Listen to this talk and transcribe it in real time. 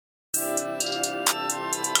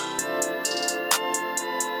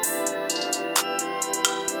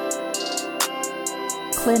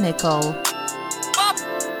Clinical.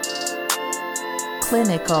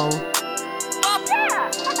 Clinical.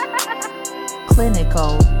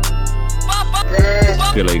 Clinical.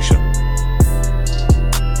 Population.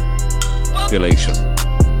 Population.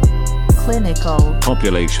 Clinical.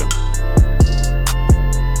 Population.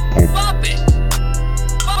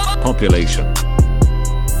 Population.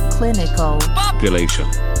 Clinical. Population.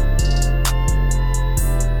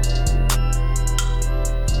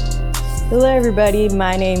 Hello, everybody.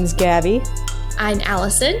 My name's Gabby, I'm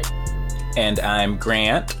Allison. And I'm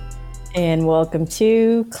Grant. and welcome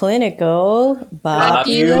to Clinical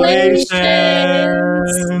Populations.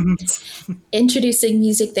 Introducing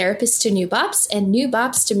music therapists to new bops and new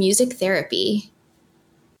bops to music therapy.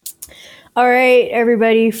 All right,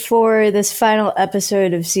 everybody, for this final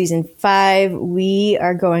episode of season 5, we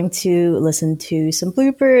are going to listen to some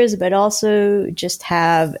bloopers, but also just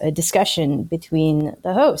have a discussion between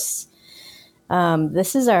the hosts.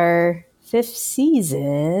 This is our 5th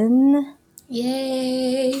season,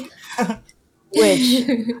 Yay! which,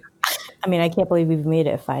 I mean, I can't believe we've made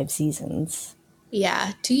it 5 seasons.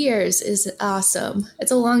 Yeah, 2 years is awesome.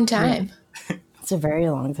 It's a long time. It's a very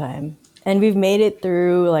long time. And we've made it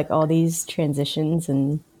through like all these transitions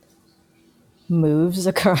and moves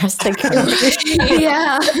across the country.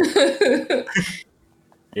 Yeah.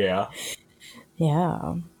 Yeah.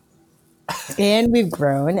 Yeah. And we've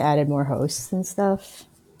grown, added more hosts and stuff.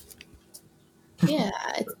 Yeah.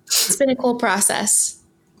 It's been a cool process.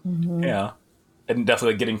 Yeah. And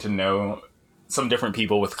definitely getting to know some different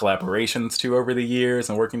people with collaborations too over the years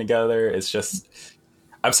and working together. It's just,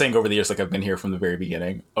 I'm saying over the years, like I've been here from the very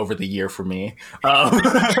beginning, over the year for me. But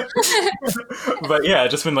yeah,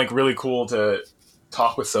 it's just been like really cool to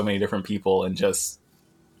talk with so many different people and just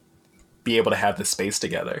be able to have this space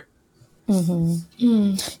together.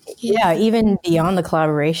 Yeah, even beyond the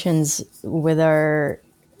collaborations with our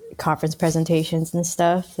conference presentations and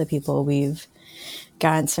stuff, the people we've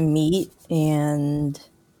gotten to meet and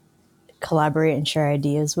collaborate and share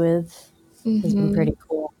ideas with has been pretty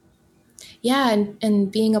cool. Yeah,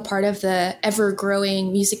 and being a part of the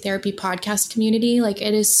ever-growing music therapy podcast community, like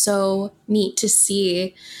it is so neat to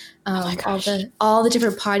see all the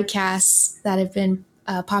different podcasts that have been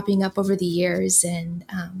popping up over the years, and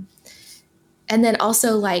then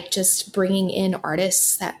also like just bringing in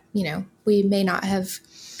artists that we may not have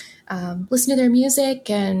listened to their music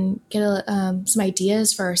and get some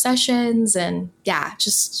ideas for our sessions, and yeah,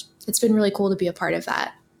 just it's been really cool to be a part of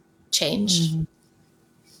that change.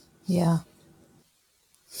 Yeah.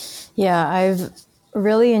 Yeah, I've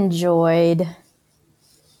really enjoyed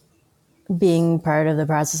being part of the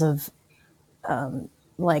process of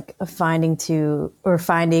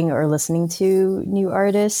finding or listening to new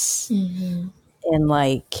artists and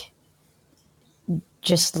like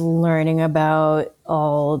just learning about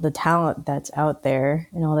all the talent that's out there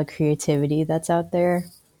and all the creativity that's out there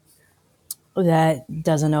that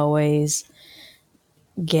doesn't always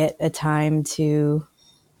get a time to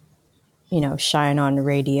shine on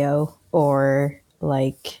radio or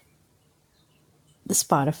like the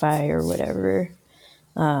Spotify or whatever.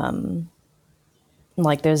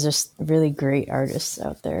 Like there's just really great artists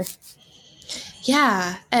out there.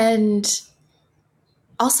 Yeah. And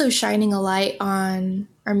also shining a light on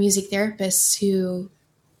our music therapists who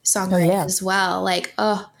songwrite as well. Like,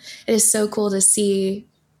 it is so cool to see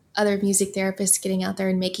other music therapists getting out there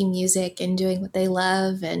and making music and doing what they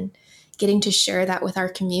love and getting to share that with our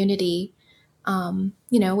community.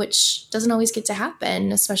 Which doesn't always get to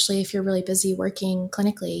happen, especially if you're really busy working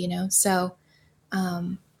clinically, so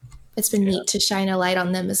it's been neat to shine a light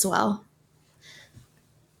on them as well.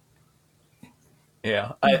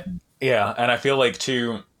 Yeah. And I feel like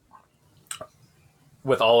too,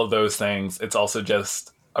 with all of those things, it's also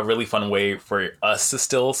just a really fun way for us to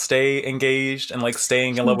still stay engaged and like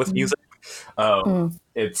staying in love with music.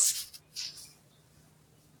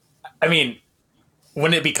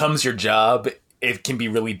 When it becomes your job, it can be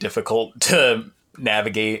really difficult to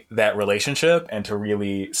navigate that relationship and to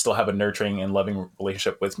really still have a nurturing and loving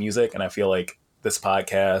relationship with music. And I feel like this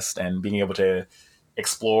podcast and being able to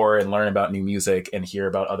explore and learn about new music and hear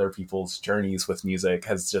about other people's journeys with music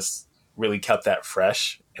has just really kept that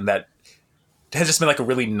fresh. And that has just been like a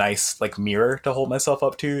really nice like mirror to hold myself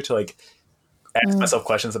up to like ask myself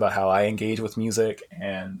questions about how I engage with music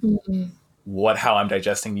and how I'm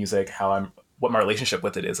digesting music, what my relationship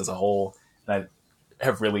with it is as a whole. And I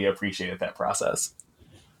have really appreciated that process.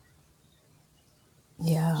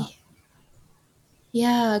 Yeah.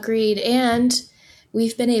 Yeah, agreed. And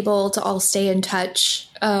we've been able to all stay in touch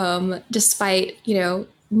despite,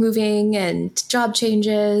 moving and job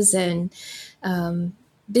changes and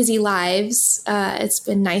busy lives, it's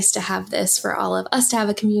been nice to have this for all of us to have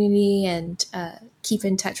a community and keep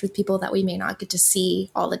in touch with people that we may not get to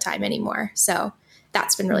see all the time anymore. So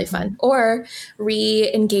that's been really fun. Or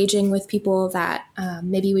re-engaging with people that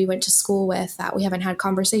maybe we went to school with that we haven't had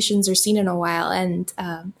conversations or seen in a while. And,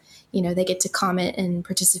 they get to comment and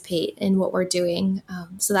participate in what we're doing.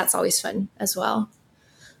 So that's always fun as well.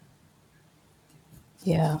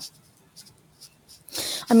 Yeah.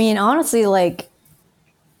 I mean, honestly, like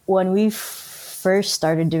when we first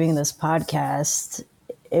started doing this podcast,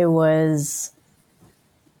 it was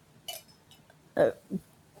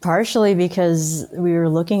partially because we were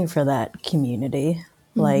looking for that community,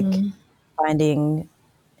 like finding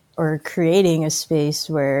or creating a space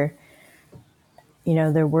where,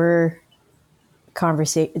 there were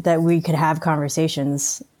that we could have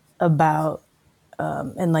conversations about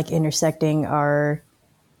and like intersecting our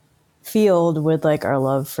field with like our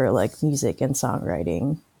love for like music and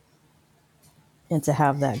songwriting, and to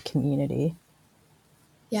have that community.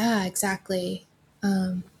 Yeah, exactly.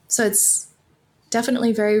 So it's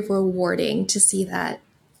definitely very rewarding to see that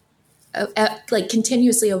like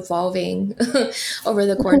continuously evolving over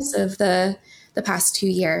the course of the past 2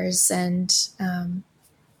 years. And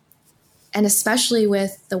especially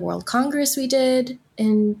with the World Congress we did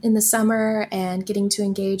in the summer, and getting to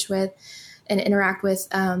engage with and interact with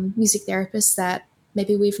music therapists that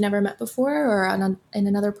maybe we've never met before or in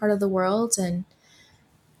another part of the world. And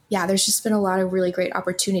yeah, there's just been a lot of really great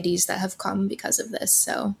opportunities that have come because of this.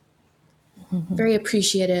 So very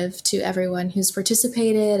appreciative to everyone who's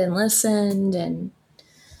participated and listened, and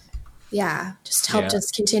just helped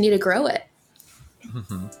us continue to grow it.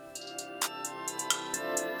 Mm-hmm.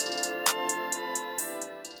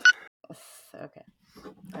 Okay.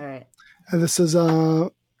 All right. And this is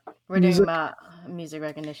We're music? doing music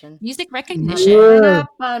recognition. Music recognition. Yeah.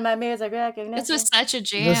 On my music recognition. This was such a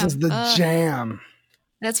jam. This is the jam.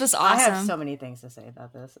 This was I awesome. have so many things to say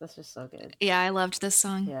about this. This is so good. Yeah, I loved this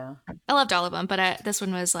song. Yeah. I loved all of them, but this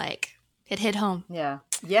one was like, it hit home. Yeah.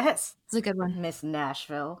 Yes. It's a good one. Miss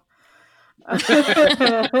Nashville.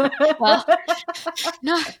 Well,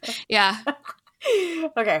 no. Yeah.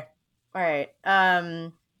 Okay. All right.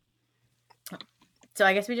 So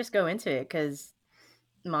I guess we just go into it because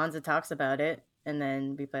Monza talks about it, and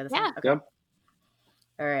then we play the song. Yeah. Okay. Yep.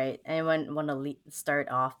 All right. Anyone want to start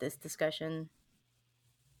off this discussion?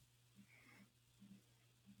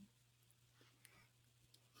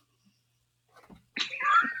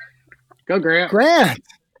 Go, Grant. Grant.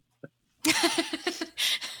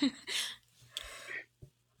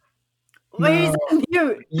 Wait, he's on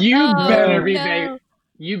mute. You Oh, better be no.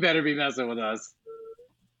 you better be messing with us.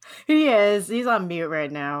 He is. He's on mute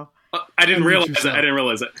right now. I didn't Unmute realize it. yourself. I didn't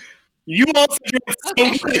realize it. You all said you had so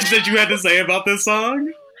much that you had to say about this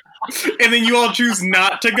song, and then you all choose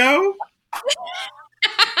not to go.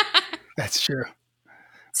 That's true.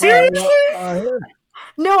 Seriously? Uh,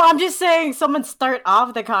 No, I'm just saying someone start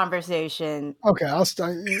off the conversation. okay, I'll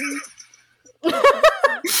start.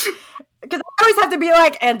 Because I always have to be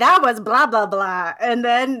like, and that was blah, blah, blah, and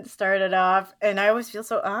then start it off, and I always feel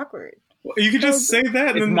so awkward. You could just say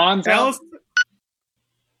that, and It's then Montel. Alice.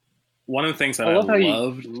 One of the things that I love how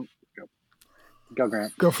loved. Go,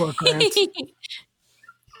 Grant. Go for it, Grant.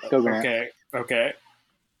 Go, Grant. Okay,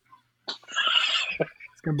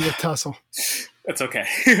 It's gonna be a tussle. that's okay.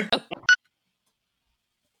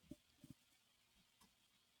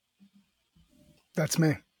 That's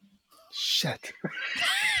me. Shit.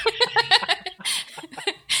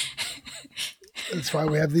 That's why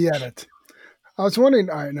we have the edit. I was wondering.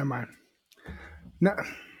 All right, never mind. No.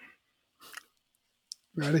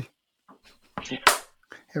 Ready?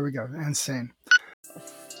 Here we go. Insane.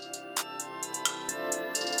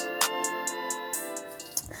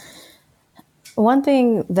 One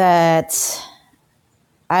thing that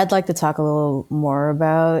I'd like to talk a little more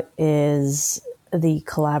about is the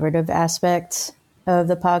collaborative aspect of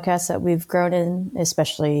the podcast that we've grown in,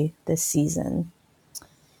 especially this season.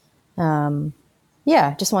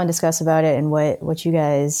 Just want to discuss about it and what you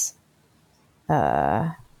guys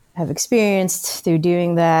have experienced through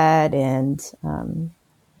doing that, and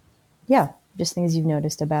just things you've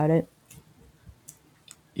noticed about it.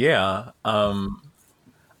 Yeah.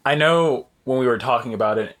 I know when we were talking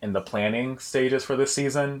about it in the planning stages for this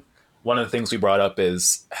season, one of the things we brought up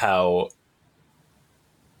is how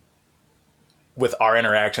with our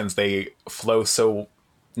interactions, they flow so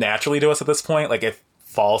naturally to us at this point. Like it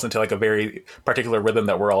falls into like a very particular rhythm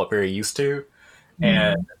that we're all very used to.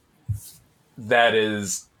 And that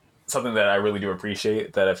is something that I really do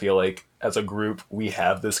appreciate, that I feel like as a group, we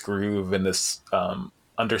have this groove and this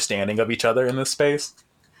understanding of each other in this space.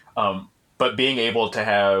 But but being able to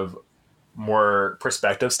have more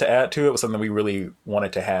perspectives to add to it was something we really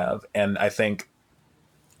wanted to have. And I think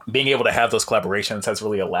being able to have those collaborations has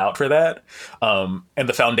really allowed for that. And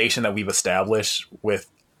the foundation that we've established with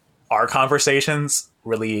our conversations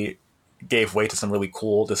really gave way to some really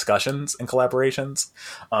cool discussions and collaborations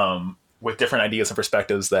with different ideas and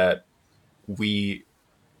perspectives that we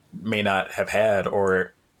may not have had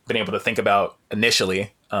or been able to think about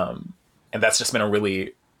initially. And that's just been a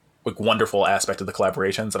really wonderful aspect of the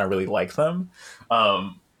collaborations, and I really like them.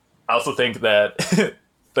 I also think that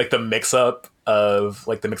the mixing up of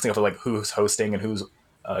who's hosting and who's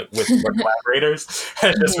with our collaborators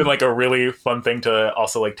has just been a really fun thing to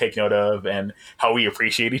also take note of, and how we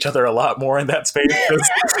appreciate each other a lot more in that space.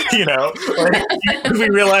 We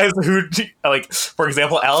realize who, for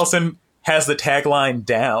example, Allison has the tagline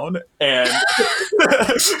down, and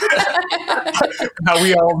how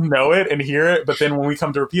we all know it and hear it, but then when we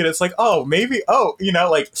come to repeat it, it's and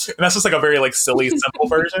that's just a very silly, simple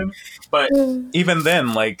version. But even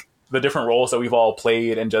then, the different roles that we've all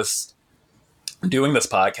played and just doing this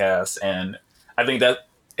podcast, and I think that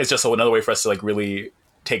it's just another way for us to really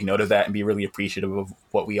take note of that and be really appreciative of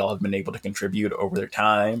what we all have been able to contribute over their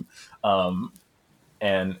time,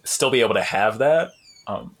 and still be able to have that.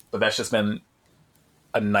 But that's just been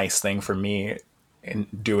a nice thing for me in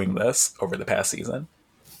doing this over the past season.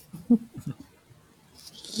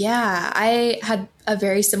 Yeah, I had a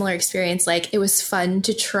very similar experience. It was fun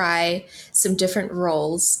to try some different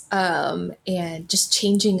roles, and just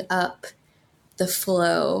changing up the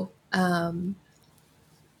flow. That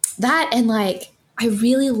and I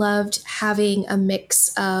really loved having a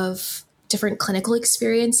mix of different clinical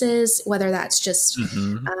experiences, whether that's just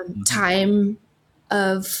time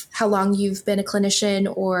of how long you've been a clinician,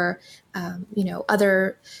 or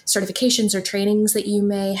other certifications or trainings that you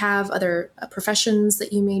may have, other professions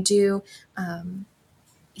that you may do.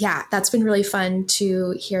 That's been really fun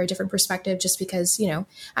to hear a different perspective, just because,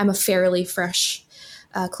 I'm a fairly fresh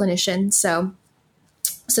clinician. So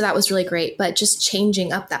that was really great. But just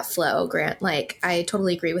changing up that flow, Grant, I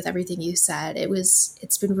totally agree with everything you said.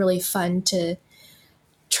 It's been really fun to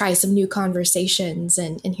try some new conversations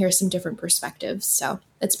and hear some different perspectives. So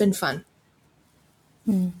it's been fun.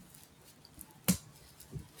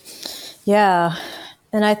 Yeah.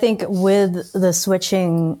 And I think with the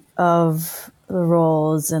switching of the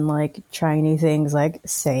roles and trying new things,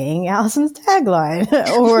 saying Allison's tagline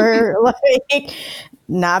or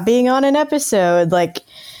not being on an episode, it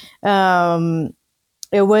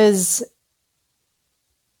was,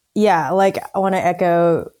 I want to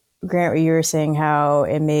echo, Grant, what you were saying, how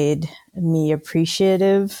it made me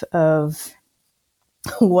appreciative of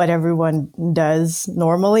what everyone does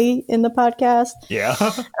normally in the podcast. Yeah.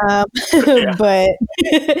 Yeah.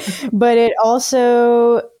 But it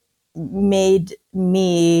also made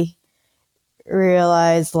me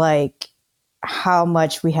realize how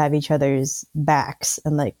much we have each other's backs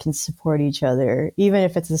and can support each other, even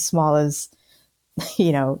if it's as small as,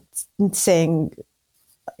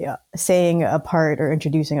 saying a part or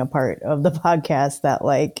introducing a part of the podcast that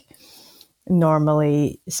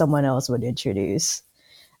normally someone else would introduce.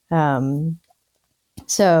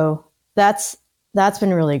 So that's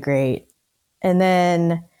been really great. And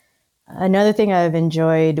then another thing I've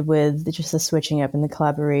enjoyed with just the switching up and the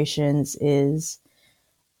collaborations is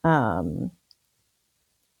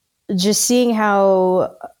just seeing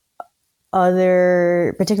how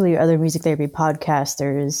particularly other music therapy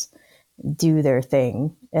podcasters do their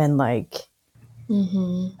thing and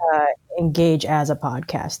engage as a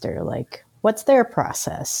podcaster. What's their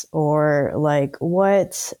process, or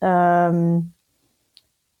what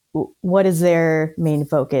is their main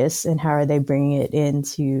focus, and how are they bringing it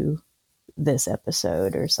into this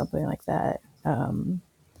episode or something like that. And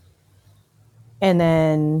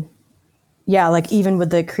then, even with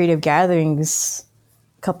the Creative Gatherings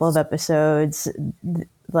couple of episodes,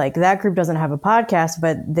 that group doesn't have a podcast,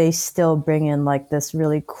 but they still bring in this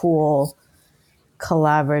really cool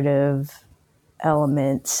collaborative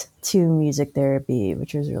element to music therapy,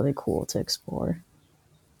 which is really cool to explore.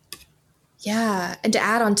 Yeah. And to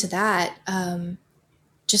add on to that,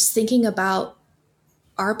 just thinking about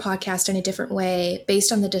our podcast in a different way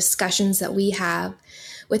based on the discussions that we have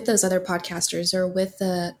with those other podcasters or with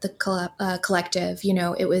the collective,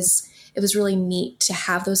 it was really neat to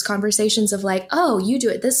have those conversations of oh, you do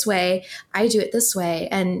it this way, I do it this way,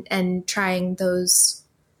 and trying those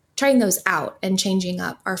out and changing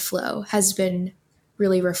up our flow has been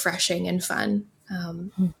really refreshing and fun.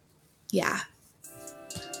 Yeah.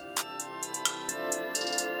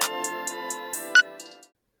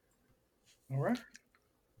 All right.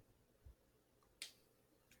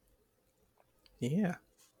 Yeah.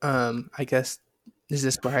 I guess, is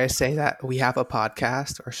this where I say that we have a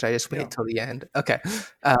podcast, or should I just wait till the end? Okay.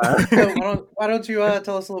 Why don't you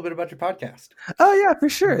tell us a little bit about your podcast? Oh yeah, for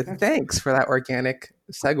sure. Thanks for that organic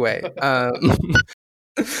segue.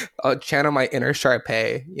 I'll channel my inner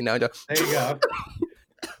Sharpay. You know. There you go.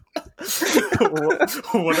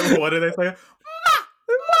 what did I say?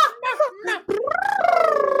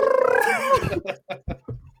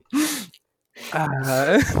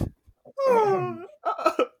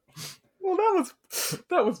 Well,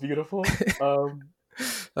 that was beautiful.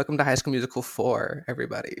 Welcome to High School Musical 4,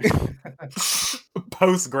 everybody.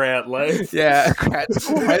 Post-grad life. Yeah, grad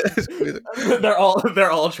school. They're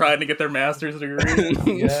all trying to get their master's degree.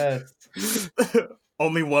 Yes.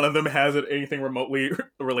 Only one of them has anything remotely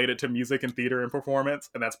related to music and theater and performance,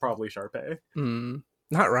 and that's probably Sharpay.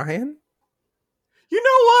 Not Ryan. You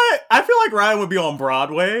know what? I feel like Ryan would be on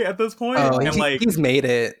Broadway at this point. Oh, and he's made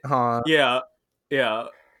it, huh? Yeah.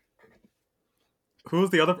 Who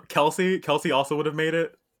was the other? Kelsey. Kelsey also would have made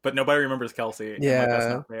it, but nobody remembers Kelsey. Yeah, that's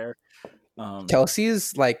not fair.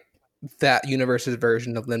 Kelsey's like that universe's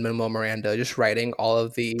version of Lin-Manuel Miranda, just writing all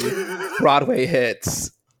of the Broadway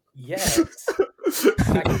hits. Yes,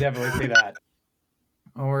 I can definitely see that.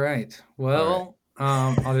 All right. Well,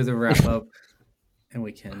 I'll do the wrap up, and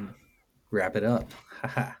we can wrap it up.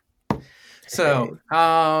 So,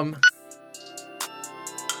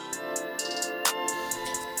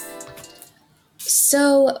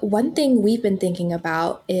 So one thing we've been thinking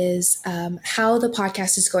about is how the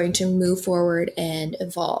podcast is going to move forward and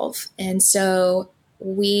evolve. And so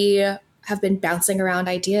we have been bouncing around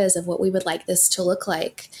ideas of what we would like this to look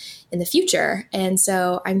like in the future. And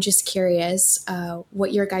so I'm just curious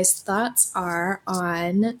what your guys' thoughts are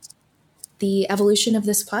on the evolution of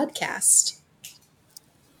this podcast.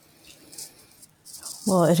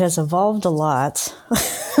 Well, it has evolved a lot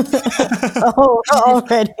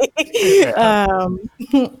already.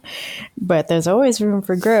 But there's always room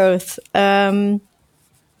for growth. I mean,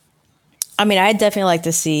 I'd definitely like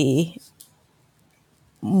to see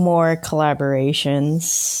more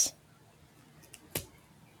collaborations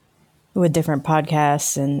with different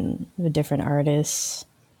podcasts and with different artists.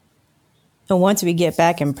 And once we get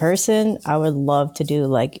back in person, I would love to do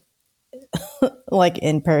like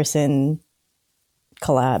in-person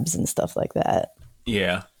collabs and stuff like that.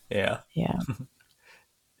 Yeah.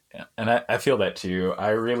 And I feel that too.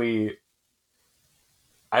 I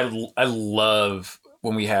love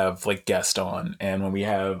when we have like guests on and when we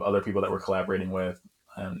have other people that we're collaborating with,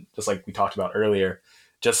 just like we talked about earlier,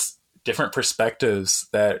 just different perspectives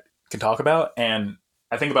that can talk about. And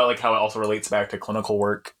I think about like how it also relates back to clinical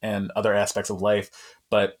work and other aspects of life,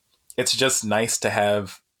 but it's just nice to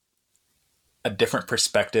have a different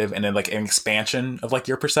perspective and then like an expansion of like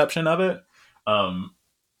your perception of it.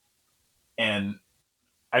 And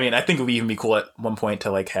I mean, I think it would even be cool at one point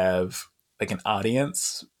to like have like an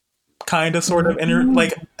audience kind of sort of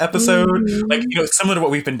like episode, like, you know, similar to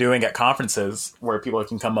what we've been doing at conferences where people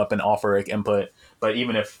can come up and offer like input. But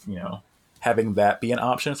even if, you know, having that be an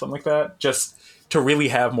option, something like that, just to really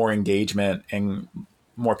have more engagement and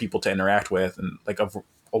more people to interact with and like a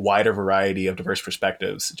wider variety of diverse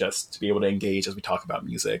perspectives, just to be able to engage as we talk about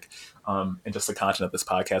music, and just the content of this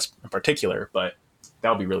podcast in particular. But that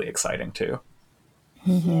would be really exciting too.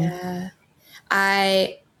 Yeah,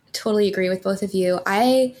 I totally agree with both of you.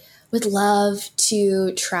 I would love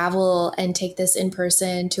to travel and take this in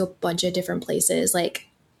person to a bunch of different places. Like,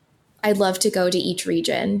 I'd love to go to each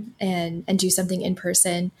region and do something in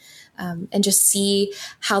person, and just see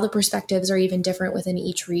how the perspectives are even different within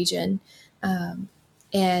each region.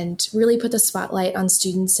 And really put the spotlight on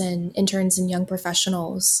students and interns and young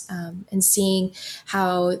professionals, and seeing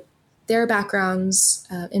how their backgrounds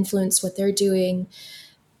influence what they're doing,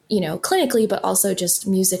 you know, clinically, but also just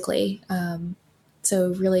musically.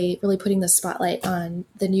 So really, really putting the spotlight on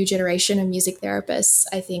the new generation of music therapists,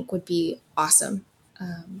 I think would be awesome.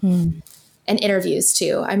 And interviews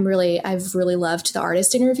too. I've really loved the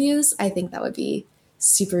artist interviews. I think that would be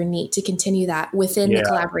super neat to continue that within the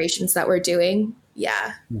collaborations that we're doing.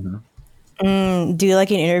 Yeah. Do you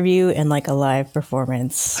like an interview and like a live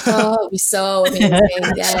performance? Oh, it'd be so amazing.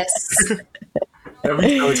 Yes. So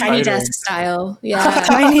Tiny desk style. Yeah.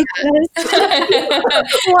 Tiny desk.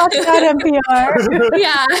 Watch that NPR.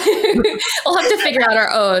 Yeah. We'll have to figure out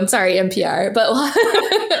our own. Sorry, NPR.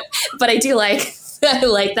 But I do like I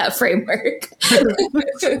like that framework.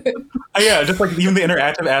 Yeah, just like even the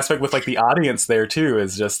interactive aspect with like the audience there too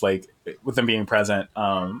is just like with them being present.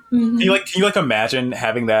 Can you imagine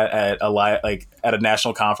having that at a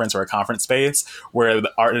national conference or a conference space where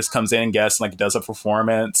the artist comes in, guests, and like does a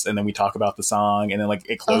performance, and then we talk about the song, and then like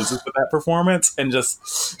it closes with that performance, and just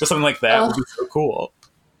something like that would be so cool.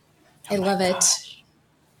 I love it.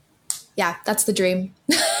 Yeah, that's the dream.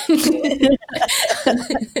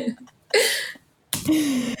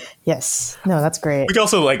 Yes. No, that's great. We can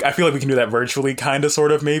also like, I feel like we can do that virtually, kind of,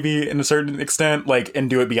 sort of, maybe in a certain extent, like, and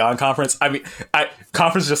do it beyond conference. I mean,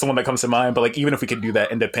 conference is just the one that comes to mind, but like, even if we could do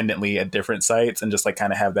that independently at different sites and just like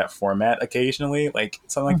kind of have that format occasionally, like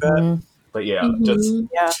something like that. But yeah,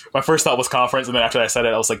 my first thought was conference, and then after I said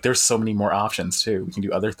it, I was like, there's so many more options too. We can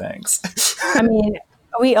do other things. I mean,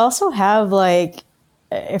 we also have like,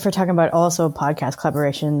 if we're talking about also podcast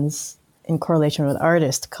collaborations in correlation with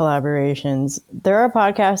artist collaborations, there are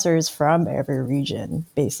podcasters from every region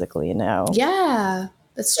basically now. Yeah,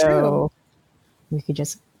 that's true. We could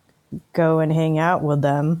just go and hang out with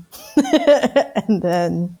them and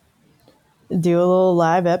then do a little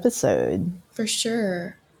live episode. For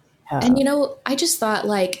sure. And you know, I just thought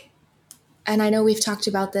like, and I know we've talked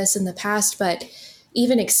about this in the past, but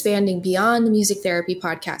even expanding beyond the music therapy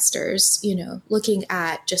podcasters, you know, looking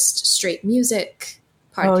at just straight music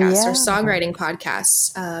podcasts or songwriting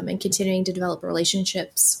podcasts, and continuing to develop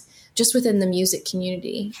relationships just within the music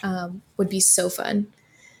community would be so fun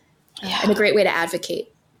and a great way to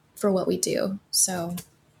advocate for what we do. So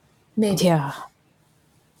maybe. Yeah.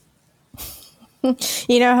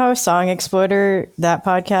 You know how Song Exploder, that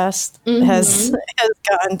podcast, has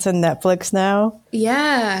gotten to Netflix now?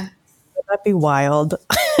 Yeah. That'd be wild.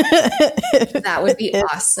 That would be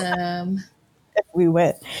awesome.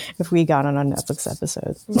 If we got on a Netflix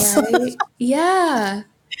episode. Right? Yeah.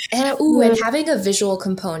 And having a visual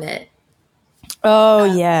component. Oh,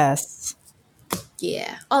 yes.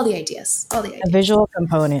 Yeah. All the ideas. A visual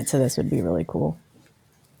component to this would be really cool.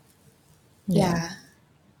 Yeah.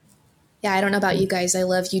 Yeah, I don't know about you guys. I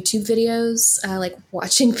love YouTube videos, like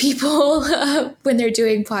watching people when they're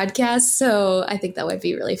doing podcasts. So I think that would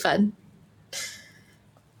be really fun.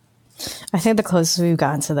 I think the closest we've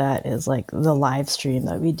gotten to that is like the live stream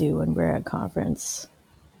that we do when we're at conference.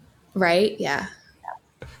 Right? Yeah.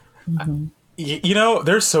 You know,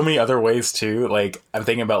 there's so many other ways too. Like I'm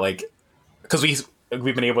thinking about like, because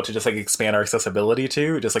we've been able to just like expand our accessibility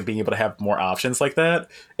to just like being able to have more options like that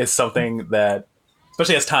is something that,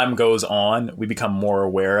 especially as time goes on, we become more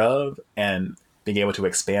aware of, and being able to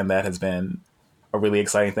expand that has been a really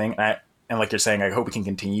exciting thing. And like you're saying, I hope we can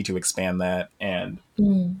continue to expand that. And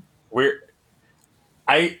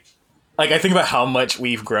I think about how much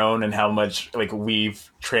we've grown and how much like we've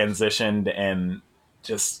transitioned and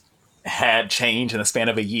just had change in the span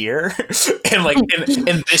of a year. And like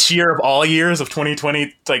in this year of all years of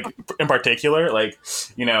 2020, like in particular, like,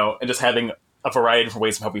 you know, and just having a variety of different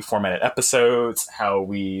ways of how we formatted episodes, how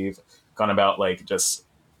we've gone about like just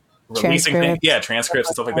releasing things, transcripts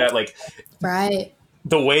and stuff like that. Like, right.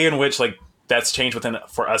 The way in which like that's changed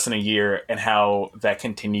for us in a year, and how that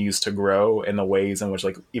continues to grow in the ways in which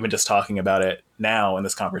like even just talking about it now in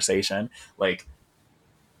this conversation, like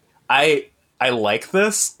I like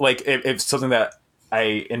this. Like it's something that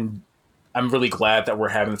I'm really glad that we're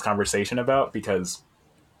having this conversation about, because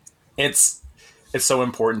it's so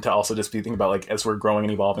important to also just be thinking about like as we're growing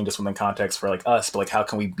and evolving just within context for like us, but like how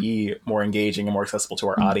can we be more engaging and more accessible to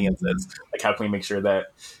our audiences? Like how can we make sure that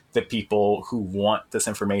the people who want this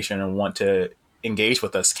information and want to engage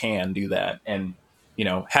with us can do that? And, you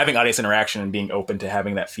know, having audience interaction and being open to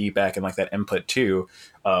having that feedback and like that input too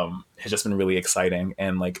has just been really exciting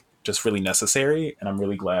and like just really necessary. And I'm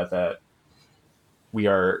really glad that we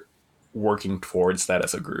are working towards that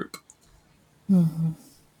as a group.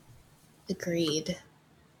 Agreed.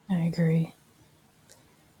 I agree.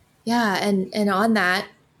 Yeah, and on that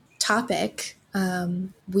topic,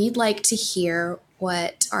 we'd like to hear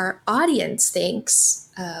what our audience thinks.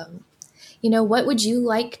 You know, what would you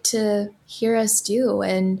like to hear us do,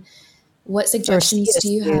 and what suggestions do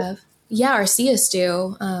you have? Yeah, or see us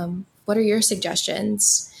do. What are your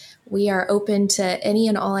suggestions? We are open to any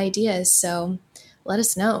and all ideas, so let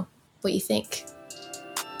us know what you think.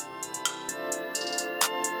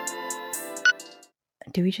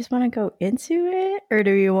 Do we just want to go into it, or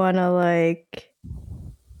do we want to like,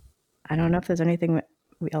 I don't know if there's anything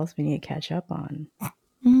else we need to catch up on.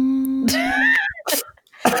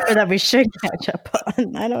 Or that we should catch up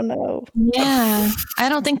on. I don't know. Yeah. I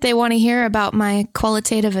don't think they want to hear about my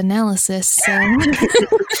qualitative analysis. So.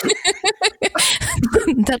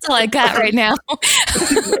 That's all I got right now.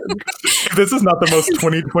 This is not the most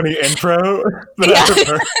 2020 intro that I've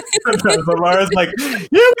heard. Laura's like, yeah,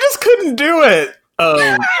 we just couldn't do it.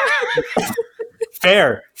 Oh,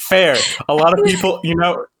 fair. A lot of people,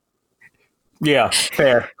 yeah,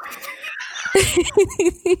 fair.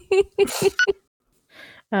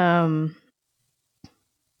 I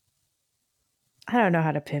don't know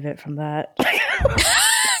how to pivot from that.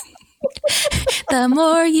 The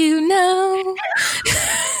more you know.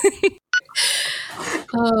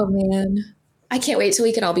 Oh man, I can't wait till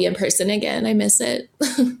we can all be in person again. I miss it.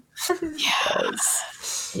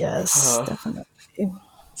 Yes, definitely.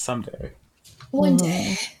 Someday. One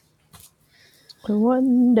day.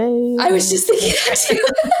 One day. I was just thinking that too.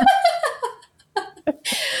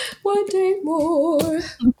 One day more.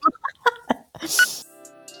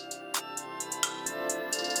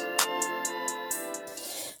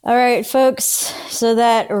 All right, folks. So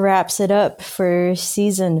that wraps it up for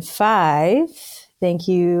season 5. Thank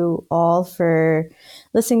you all for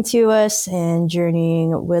listening to us and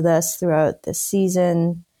journeying with us throughout the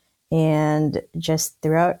season and just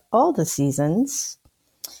throughout all the seasons.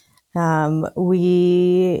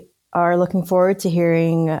 We are looking forward to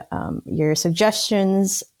hearing your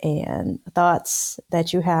suggestions and thoughts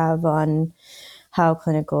that you have on how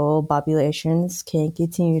clinical populations can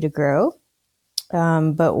continue to grow.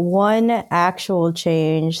 But one actual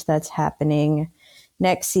change that's happening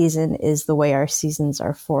next season is the way our seasons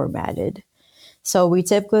are formatted. So we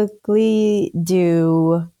typically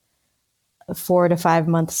do 4 to 5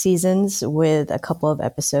 month seasons with a couple of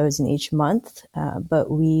episodes in each month,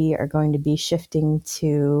 but we are going to be shifting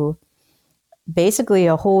to basically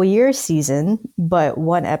a whole year season, but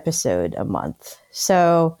 1 episode a month.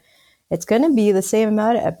 So it's going to be the same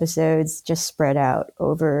amount of episodes, just spread out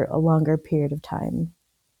over a longer period of time.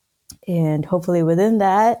 And hopefully within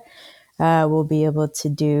that, we'll be able to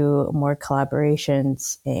do more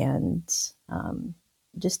collaborations and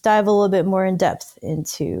just dive a little bit more in depth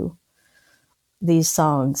into these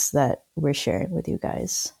songs that we're sharing with you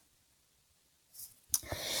guys.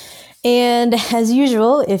 And as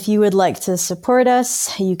usual, if you would like to support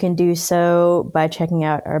us, you can do so by checking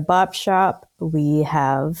out our Bop Shop. We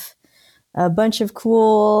have a bunch of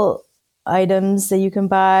cool items that you can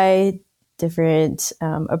buy, different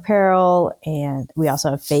apparel, and we also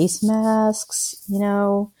have face masks,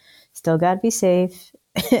 still got to be safe.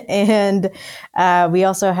 And we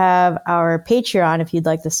also have our Patreon if you'd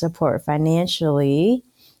like to support financially.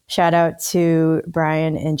 Shout out to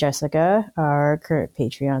Brian and Jessica, our current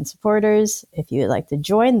Patreon supporters. If you would like to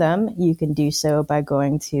join them, you can do so by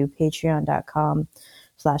going to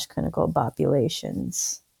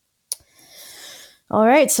patreon.com/clinicalpopulations. All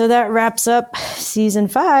right, so that wraps up season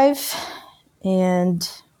 5, and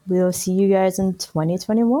we'll see you guys in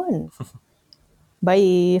 2021.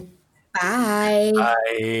 Bye. Bye.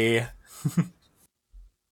 Bye.